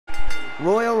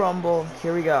Royal Rumble,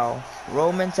 here we go.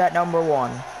 Roman's at number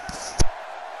 1.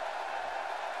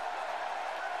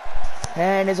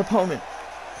 And his opponent,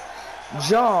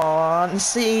 John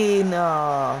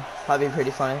Cena. That'd be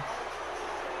pretty funny.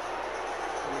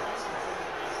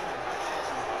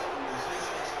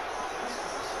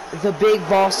 The Big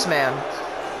Boss Man.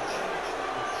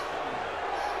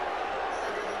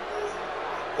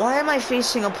 Why am I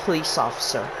facing a police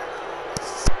officer?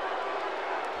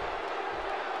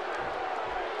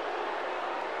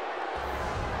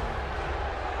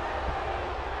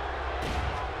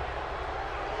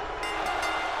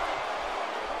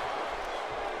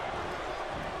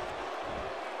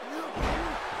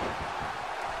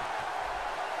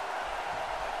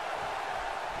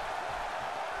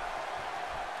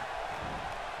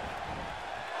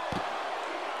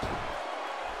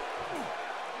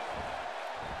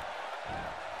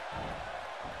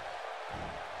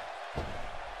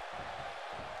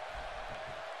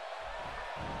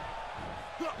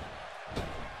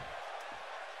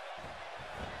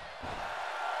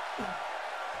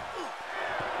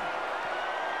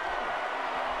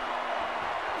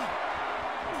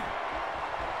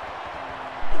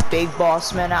 Big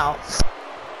Boss Man out.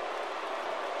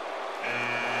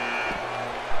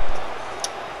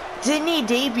 Didn't he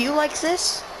debut like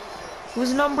this? He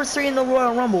was number 3 in the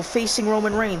Royal Rumble facing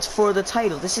Roman Reigns for the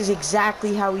title. This is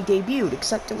exactly how he debuted,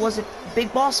 except it wasn't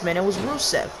Big Boss Man, it was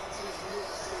Rusev.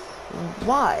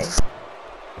 Why?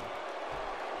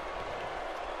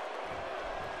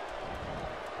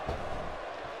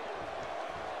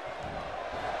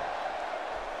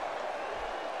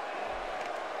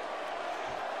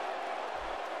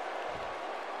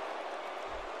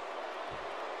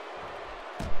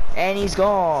 And he's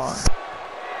gone.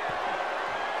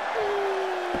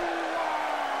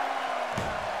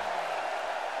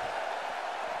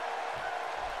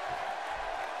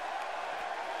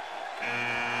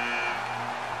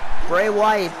 Bray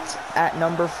Wyatt at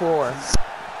number 4.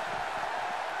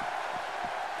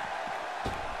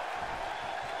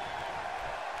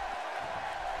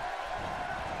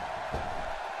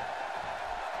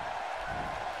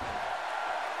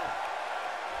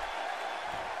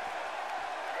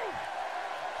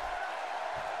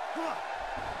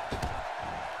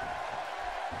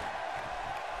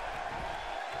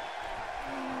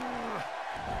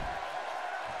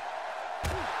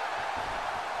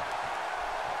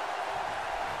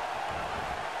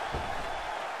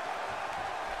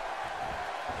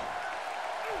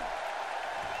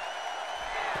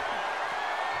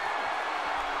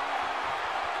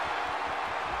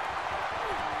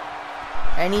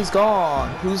 And he's gone.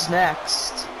 Who's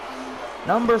next?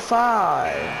 Number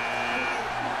 5.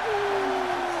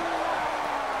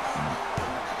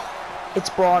 It's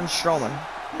Braun Strowman.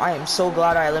 I am so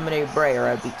glad I eliminated Bray, or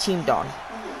I'd be teamed on.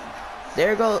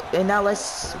 There you go. And now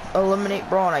let's eliminate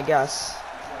Braun, I guess.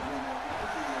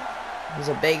 He's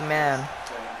a big man.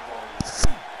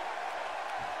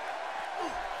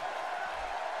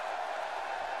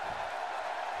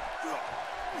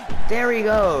 There he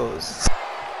goes.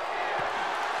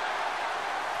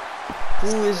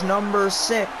 Who is number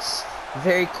 6?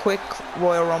 Very quick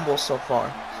Royal Rumble so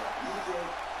far.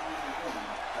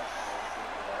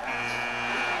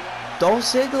 Dolph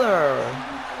Ziggler.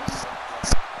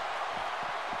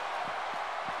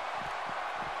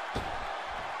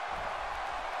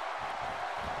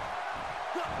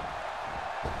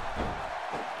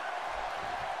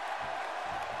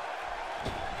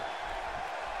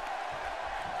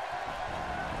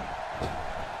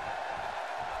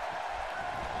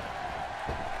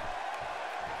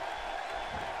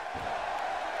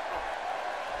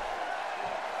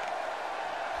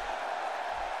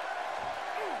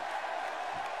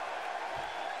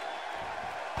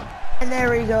 And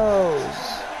there he goes.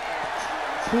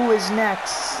 Who is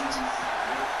next?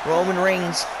 Roman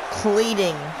Reigns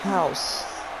cleaning house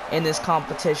in this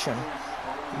competition.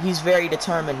 He's very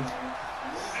determined.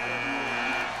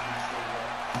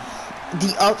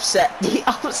 The upset.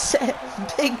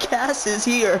 Big Cass is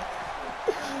here.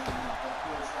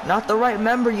 Not the right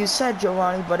member you said,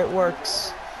 Giovanni, but it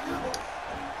works.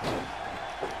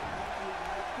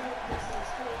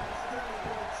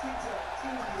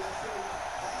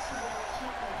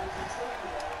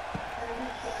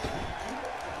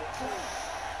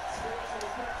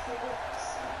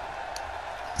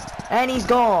 And he's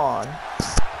gone.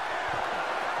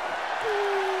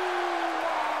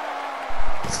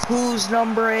 Who's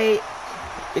number 8?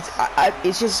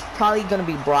 It's just probably gonna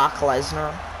be Brock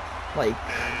Lesnar. Like,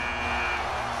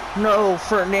 no,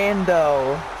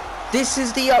 Fernando. This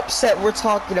is the upset we're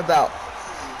talking about.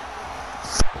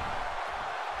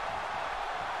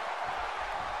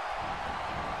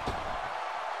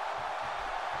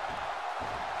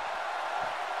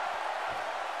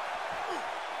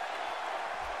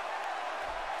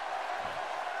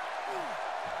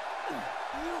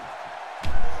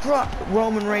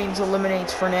 Roman Reigns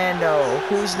eliminates Fernando.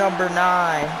 Who's number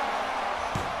 9?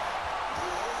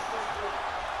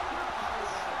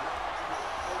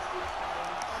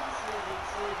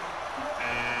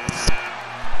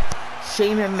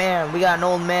 Shane McMahon. We got an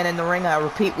old man in the ring. I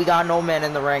repeat, we got an old man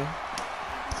in the ring.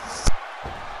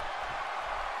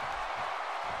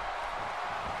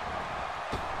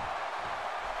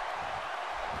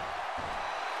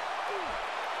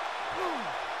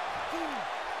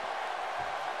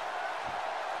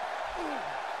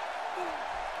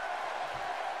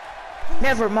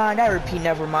 Never mind, I repeat,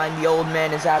 never mind. The old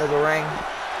man is out of the ring.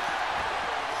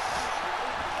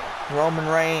 Roman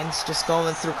Reigns just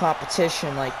going through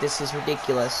competition like this is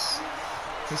ridiculous.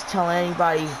 He's telling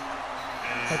anybody.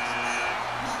 Like,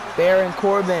 Baron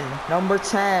Corbin, number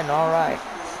 10, alright.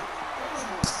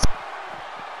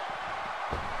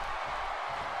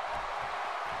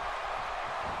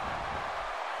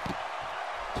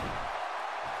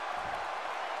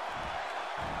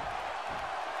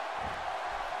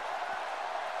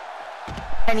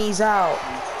 And he's out.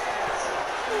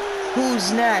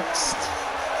 Who's next?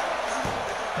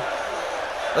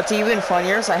 What's even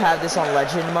funnier is I have this on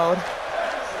legend mode.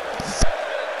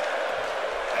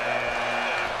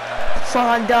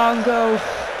 Fandango.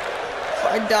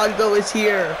 Fandango is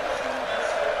here.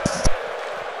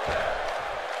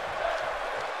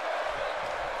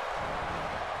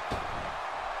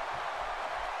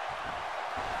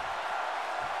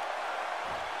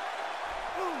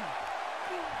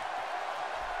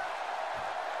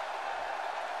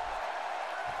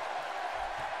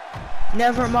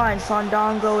 Never mind,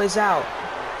 Fandango is out.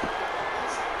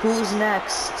 Who's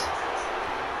next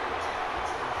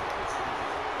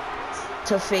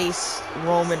to face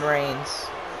Roman Reigns?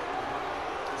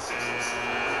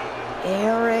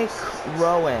 Eric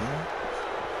Rowan.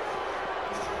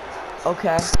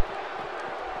 Okay.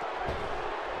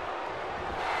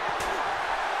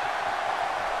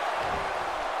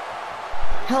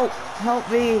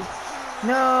 Help me.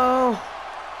 No.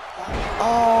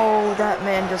 Oh, that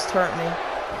man just hurt me.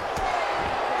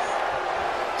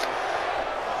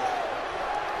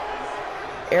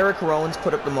 Eric Rowan's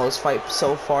put up the most fight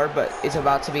so far, but is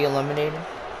about to be eliminated.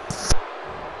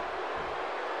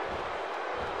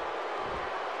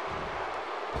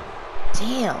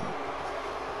 Damn.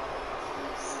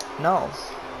 No.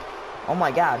 Oh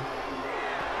my god.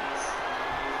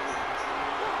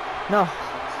 No.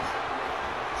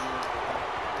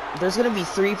 There's gonna be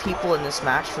 3 people in this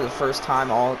match for the first time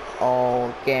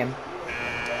all game.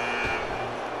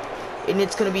 And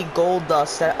it's gonna be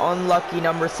Goldust, that unlucky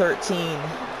number 13.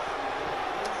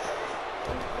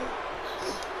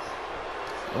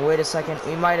 Wait a second,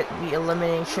 we might be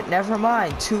elimination. Never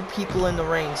mind, 2 people in the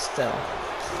ring still.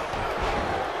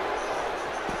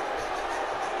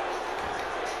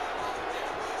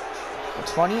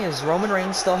 What's funny is Roman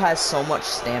Reigns still has so much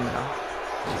stamina.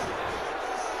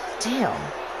 Damn.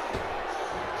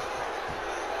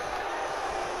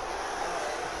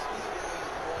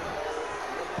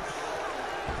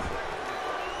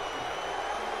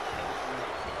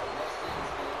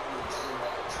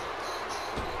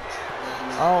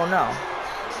 Oh no.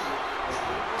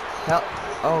 Hell,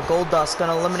 oh, Goldust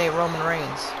gonna eliminate Roman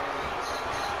Reigns.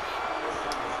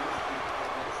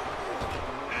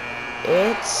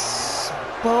 It's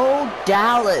Bo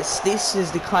Dallas. This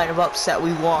is the kind of upset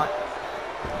we want.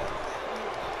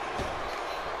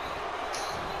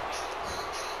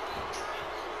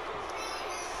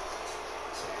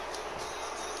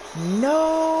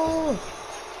 No.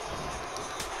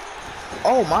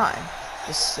 Oh my.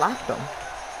 Just slapped him.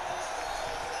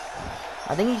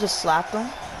 I think he just slapped him.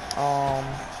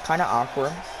 Kinda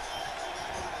awkward.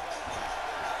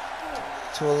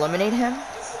 To eliminate him?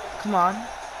 Come on.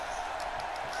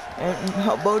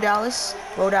 And Bo Dallas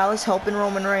helping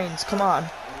Roman Reigns. Come on.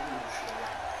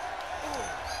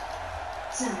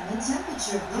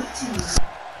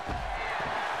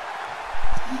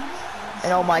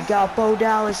 And oh my god, Bo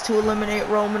Dallas to eliminate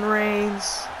Roman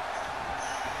Reigns.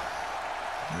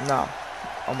 No.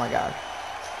 Oh my god.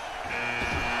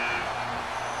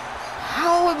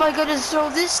 How am I gonna throw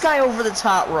this guy over the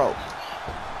top rope?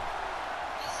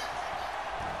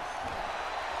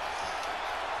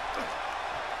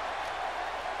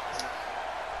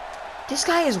 This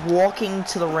guy is walking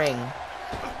to the ring.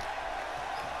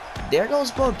 There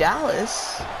goes Bo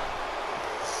Dallas.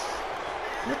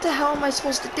 What the hell am I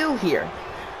supposed to do here?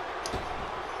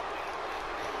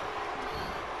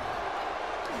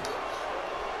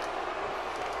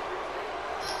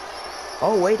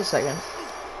 Oh, wait a second.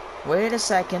 Wait a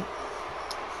second.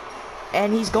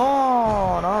 And he's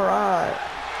gone. Alright.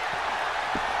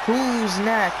 Who's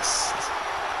next?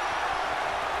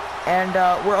 And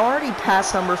we're already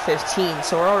past number 15,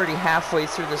 so we're already halfway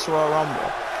through this Royal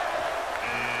Rumble.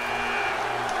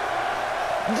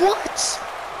 What?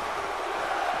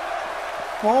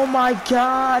 Oh my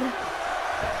God.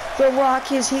 The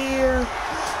Rock is here.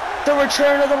 The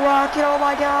return of the Rocket, oh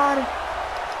my God.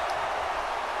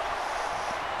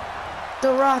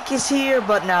 The Rock is here,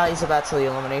 but now he's about to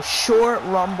eliminate. Short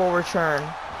Rumble return.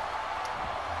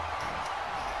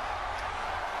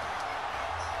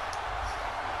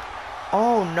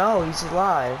 Oh no, he's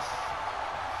alive.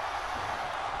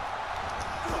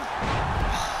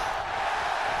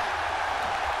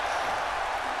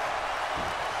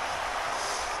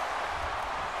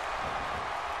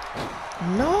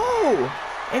 No!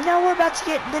 And now we're about to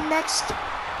get the next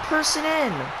person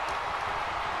in.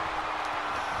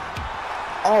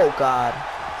 Oh God.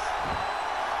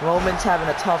 Roman's having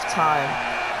a tough time.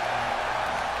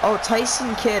 Oh,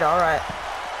 Tyson Kidd, alright.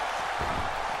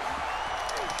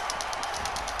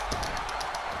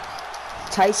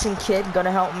 Tyson Kidd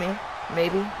gonna help me,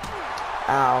 maybe?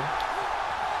 Ow.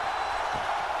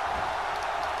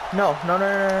 No.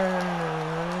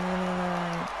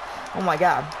 Oh my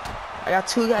God. I got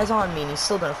two guys on me and he's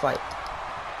still gonna fight.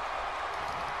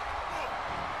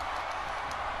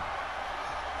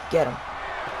 Get him.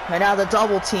 And now the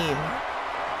double team.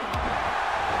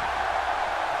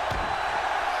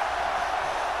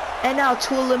 And now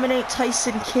to eliminate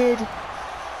Tyson Kidd.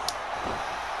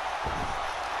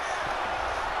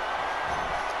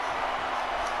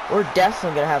 We're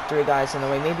definitely gonna have three guys in the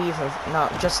way. Maybe even, no,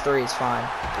 just three is fine.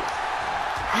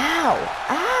 Ow!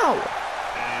 Ow!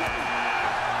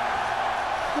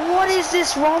 What is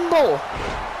this Rumble?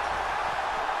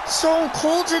 Stone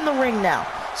Cold's in the ring now.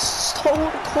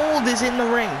 Stone Cold is in the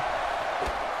ring.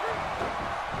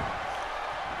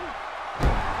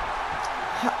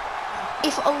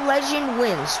 If a legend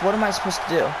wins, what am I supposed to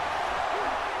do?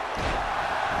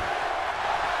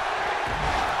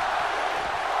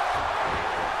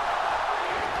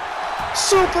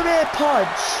 Superman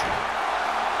punch!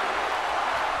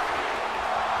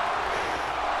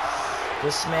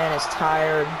 This man is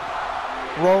tired.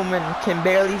 Roman can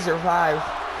barely survive.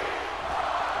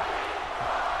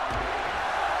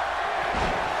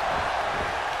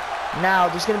 Now,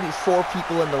 there's gonna be 4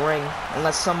 people in the ring,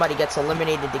 unless somebody gets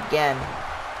eliminated again.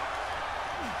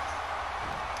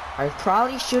 I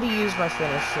probably should have used my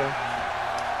finisher.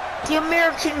 The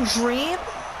American Dream?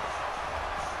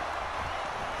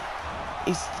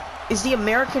 Is the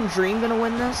American Dream gonna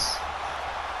win this?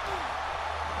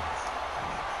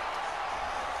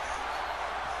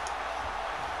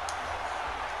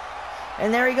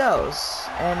 And there he goes.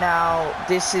 And now,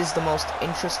 this is the most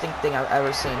interesting thing I've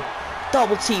ever seen.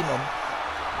 Double team him.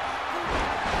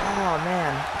 Oh,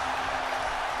 man.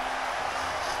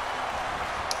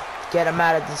 Get him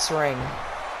out of this ring.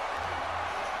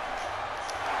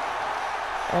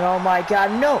 And oh my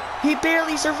God, no! He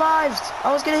barely survived!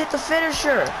 I was gonna hit the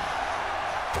finisher!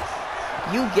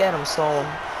 You get him, Stone.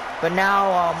 But now,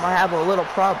 I have a little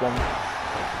problem.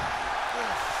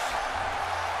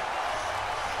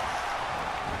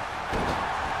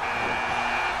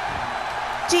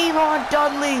 Devon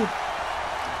Dudley!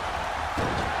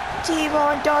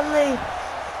 Devon Dudley!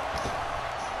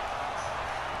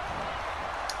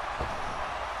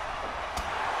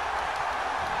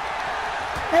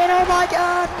 And oh my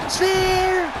God,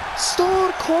 Spear!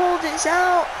 Stone Cold is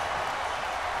out!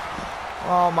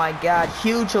 Oh my God,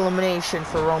 huge elimination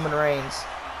for Roman Reigns.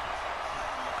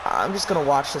 I'm just gonna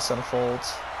watch this unfold.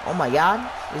 Oh my God,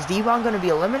 is Devon gonna be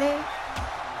eliminated?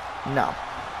 No.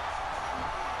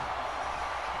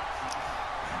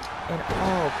 And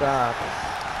oh God.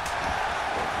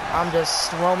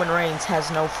 Roman Reigns has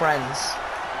no friends.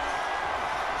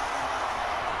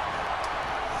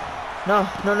 No,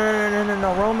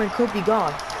 Roman could be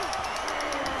gone.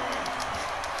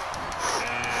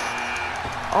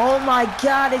 Oh my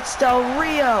God, it's Del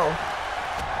Rio.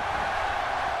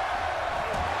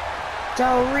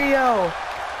 Del Rio.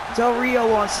 Del Rio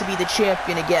wants to be the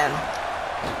champion again.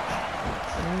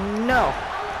 No.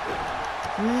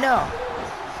 No.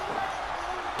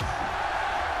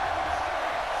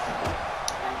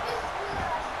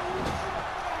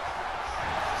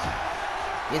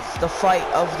 It's the fight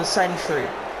of the century.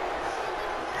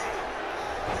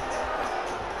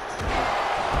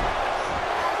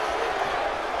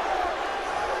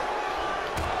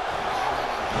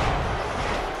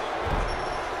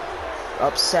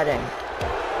 Upsetting.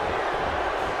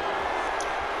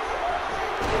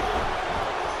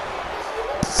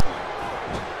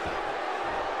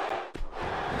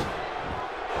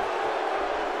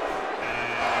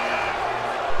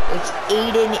 It's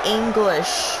Aiden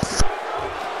English.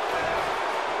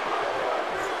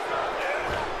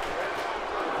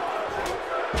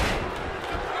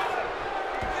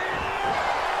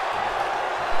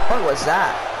 what was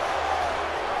that?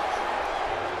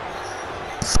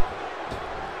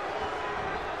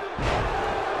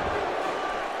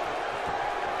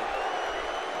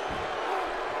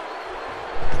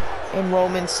 And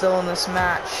Roman's still in this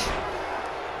match.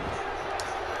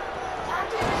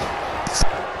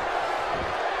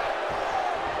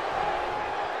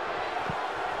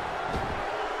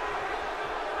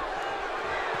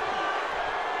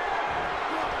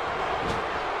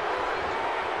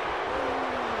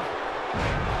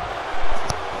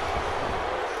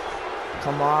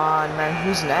 Come on, man,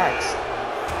 who's next?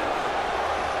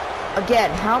 Again,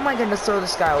 how am I gonna throw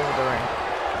this guy over the ring?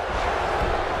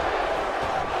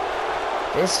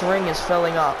 This ring is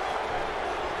filling up.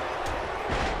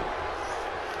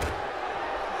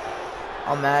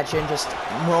 Imagine just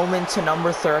Roman to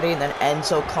number 30 and then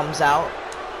Enzo comes out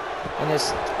and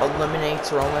just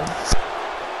eliminates Roman.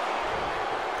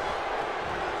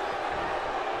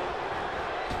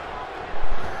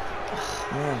 Oh,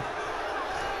 man.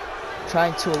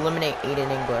 Trying to eliminate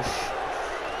Aiden English.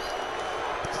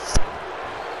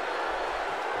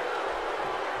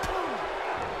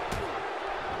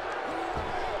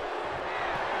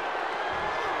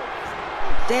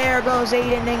 There goes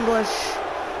Aiden English.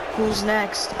 Who's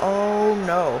next? Oh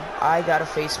no, I gotta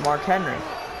face Mark Henry.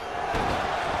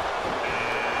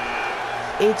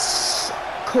 It's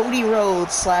Cody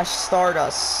Rhodes /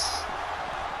 Stardust.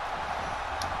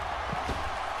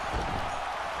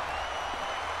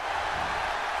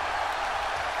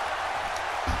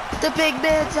 The big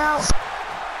man's out.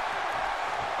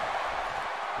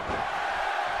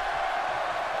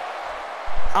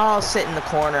 I'll sit in the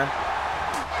corner.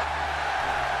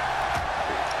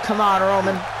 Come on,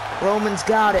 Roman. Roman's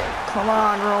got it. Come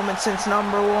on, Roman, since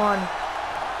number 1.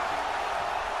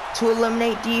 To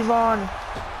eliminate Devon.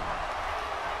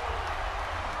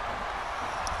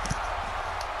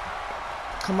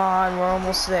 Come on, we're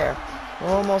almost there. We're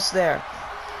almost there.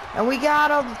 And we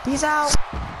got him. He's out.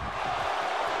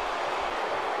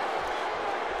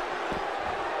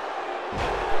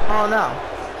 Oh no.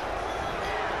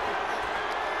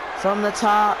 From the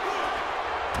top.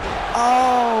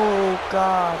 Oh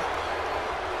god.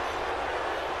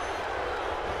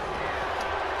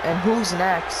 And who's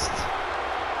next?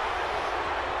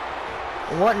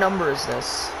 What number is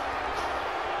this?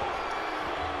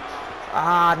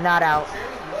 Ah, not out.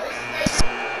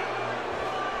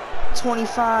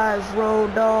 25,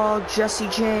 Road Dogg, Jesse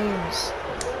James.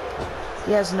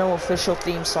 He has no official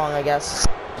theme song, I guess.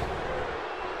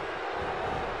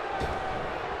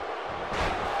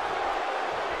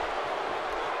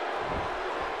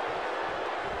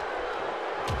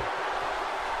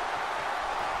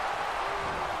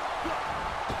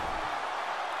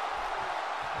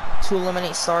 To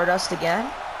eliminate Stardust again?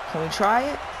 Can we try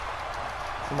it?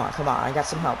 Come on, come on. I got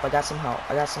some help. I got some help.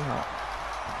 I got some help.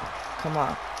 Come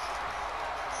on.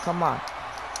 Come on.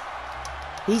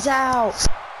 He's out!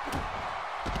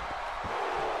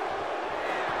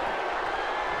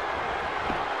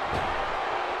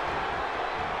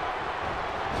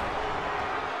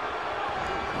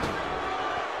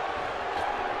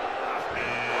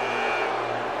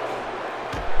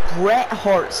 Bret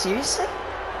Hart, seriously?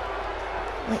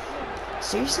 Like,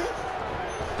 seriously?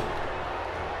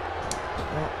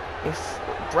 Well, if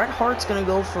Bret Hart's gonna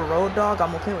go for Road Dogg,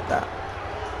 I'm okay with that.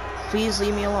 Please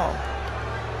leave me alone.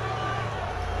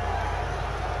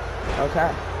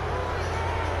 Okay.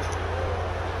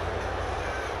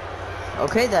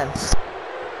 Okay then.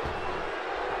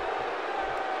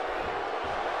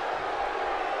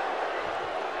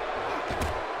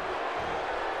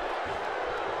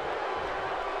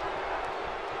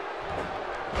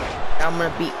 I'm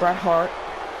gonna beat Bret Hart.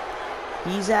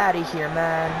 He's out of here,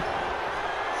 man.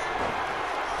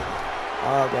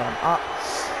 Oh,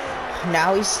 damn.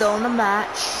 Now he's still in the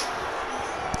match.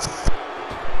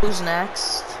 Who's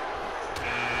next?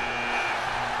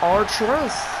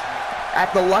 R-Truth.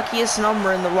 At the luckiest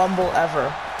number in the Rumble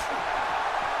ever.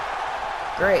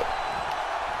 Great.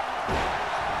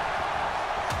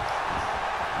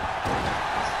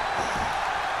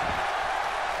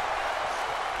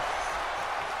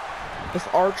 If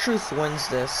R-Truth wins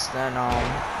this, then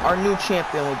our new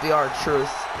champion would be R-Truth.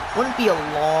 Wouldn't be a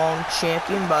long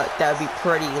champion, but that'd be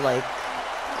pretty, like,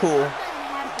 cool.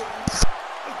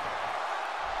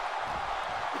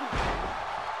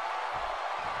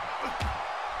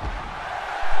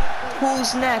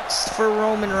 Who's next for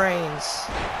Roman Reigns?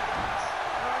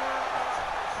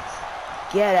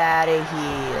 Get out of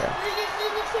here.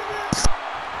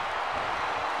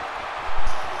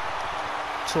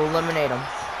 To eliminate him.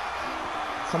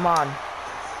 Come on.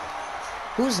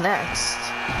 Who's next?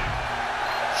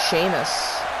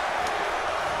 Sheamus.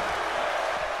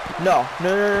 No, no,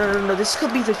 no, no, no, no. This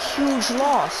could be the huge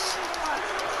loss.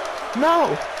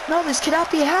 No, no, this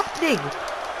cannot be happening.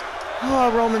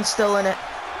 Oh, Roman's still in it.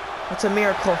 It's a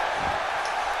miracle.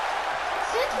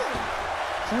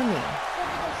 Funny.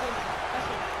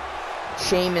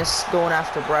 Sheamus going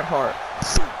after Bret Hart.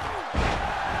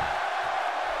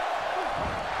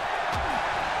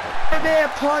 Superman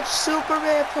punch,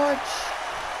 Superman punch.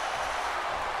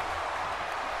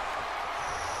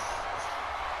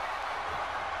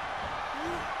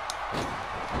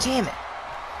 Damn it.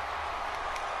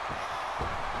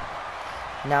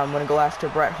 Now I'm gonna go after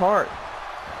Bret Hart.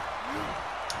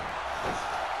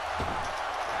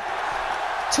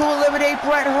 To eliminate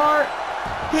Bret Hart.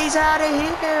 He's out of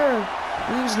here.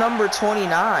 Who's number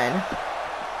 29?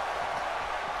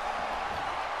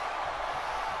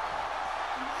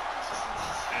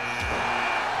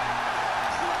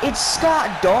 It's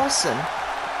Scott Dawson.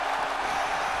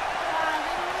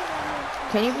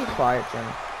 Can you be quiet,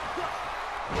 Jimmy?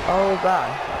 Oh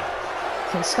god.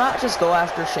 Can Scott just go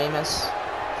after Sheamus?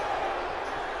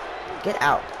 Get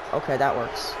out. Okay, that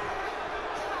works.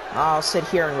 I'll sit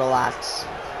here and relax.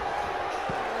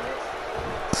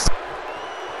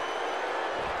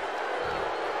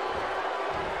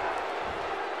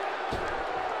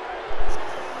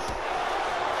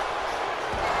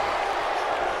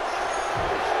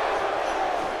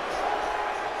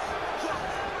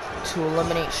 To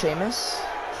eliminate Sheamus.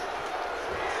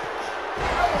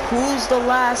 Who's the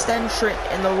last entrant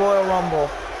in the Royal Rumble?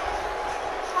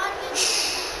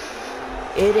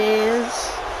 It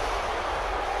is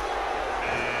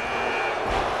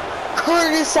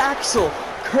Curtis Axel.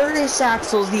 Curtis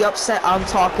Axel's the upset I'm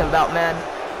talking about, man.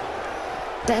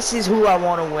 This is who I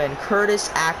want to win. Curtis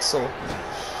Axel.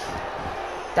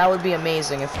 That would be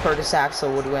amazing if Curtis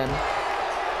Axel would win.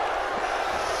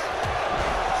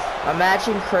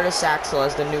 Imagine Curtis Axel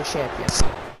as the new champion.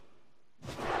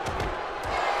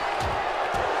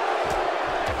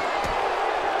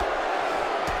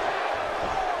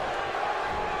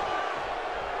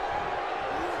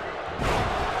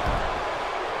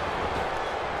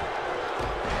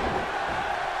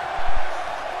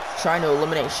 Trying to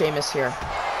eliminate Sheamus here.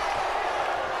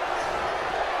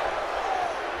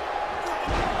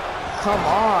 Come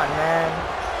on, man.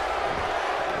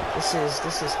 This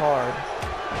is hard.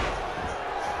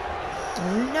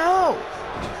 No!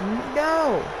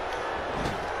 No!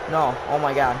 No, oh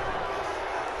my god.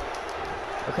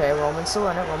 Okay, Roman's still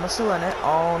in it, Roman's still in it.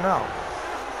 Oh no.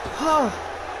 Oh!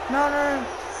 No, no, no.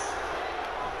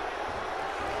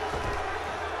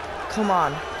 Come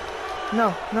on.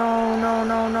 No, no, no,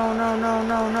 no, no, no, no,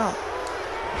 no, no.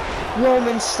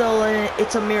 Roman's still in it.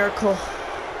 It's a miracle.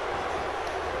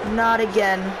 Not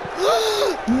again.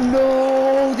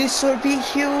 No, this would be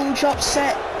huge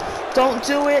upset. Don't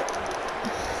do it.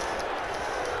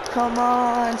 Come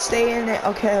on, stay in it.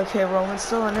 Okay, okay, Roman's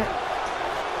still in it.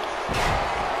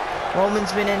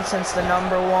 Roman's been in since the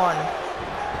 #1.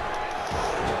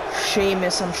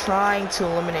 Sheamus, I'm trying to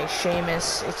eliminate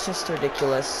Sheamus. It's just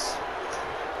ridiculous.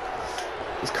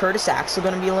 Is Curtis Axel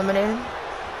gonna be eliminated?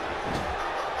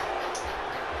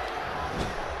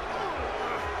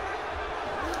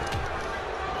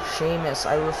 Sheamus,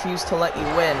 I refuse to let you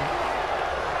win.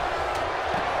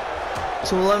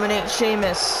 To eliminate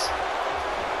Sheamus.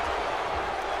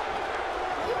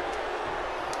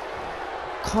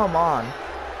 Come on.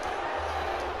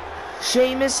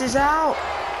 Sheamus is out.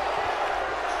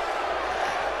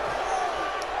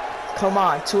 Come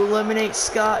on, to eliminate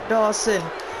Scott Dawson.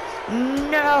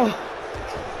 No.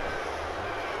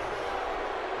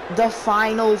 The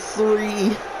final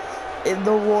 3 in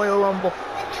the Royal Rumble.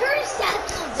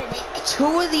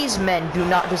 Two of these men do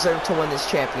not deserve to win this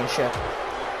championship.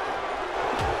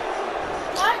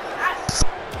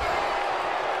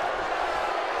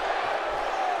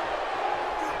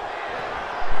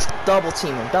 Double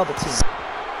team him, double team.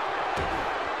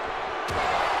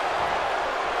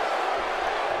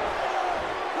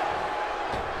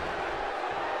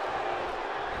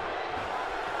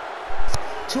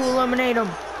 To eliminate him.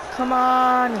 Come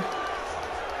on.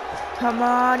 Come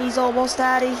on, he's almost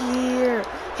out of here.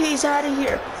 He's out of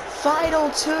here.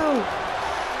 Final 2.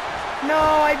 No,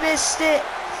 I missed it.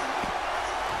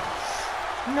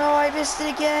 No, I missed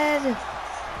it again.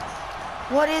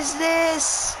 What is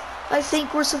this? I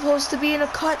think we're supposed to be in a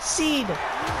cutscene.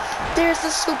 There's the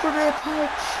Superman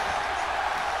punch.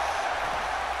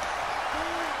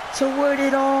 To win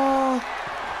it all.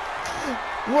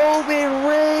 Roman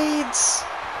Reigns.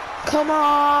 Come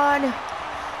on.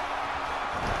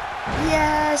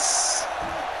 Yes.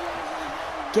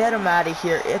 Get him out of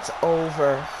here. It's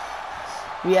over.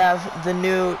 We have the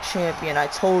new champion. I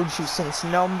told you since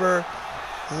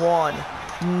 1.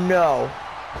 No.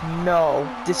 No.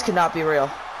 This cannot be real.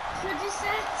 Curtis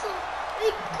Axel,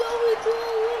 they go into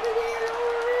eliminator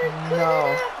or it couldn't No.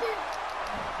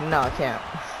 happen. No, I can't.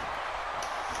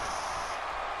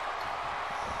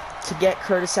 To get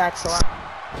Curtis Axel out.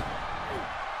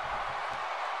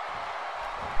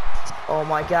 Oh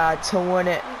my god, to win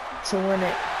it. To win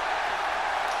it.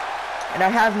 And I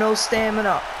have no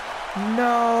stamina.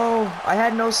 No. I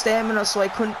had no stamina, so I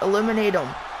couldn't eliminate him.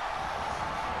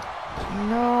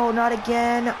 No, not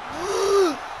again.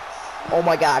 Oh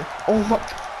my god. Oh my.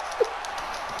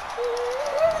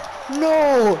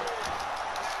 No.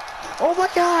 Oh my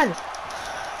god.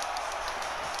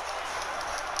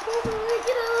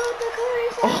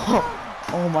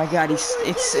 Oh my god.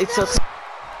 It's so.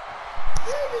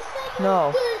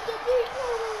 No.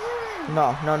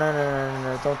 No.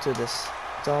 Don't do this.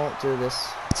 Don't do this.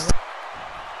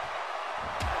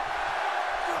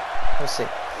 Let's see.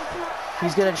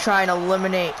 He's gonna try and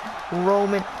eliminate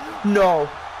Roman. No.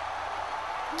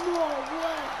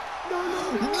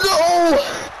 No!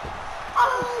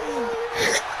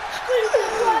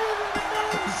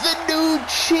 The new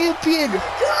champion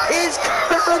is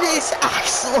Curtis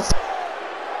Axel.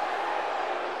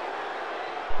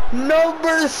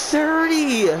 Number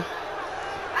 30. I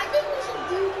think we should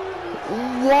do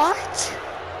What?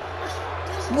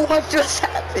 What just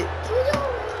happened?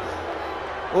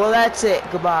 Well, that's it.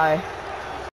 Goodbye.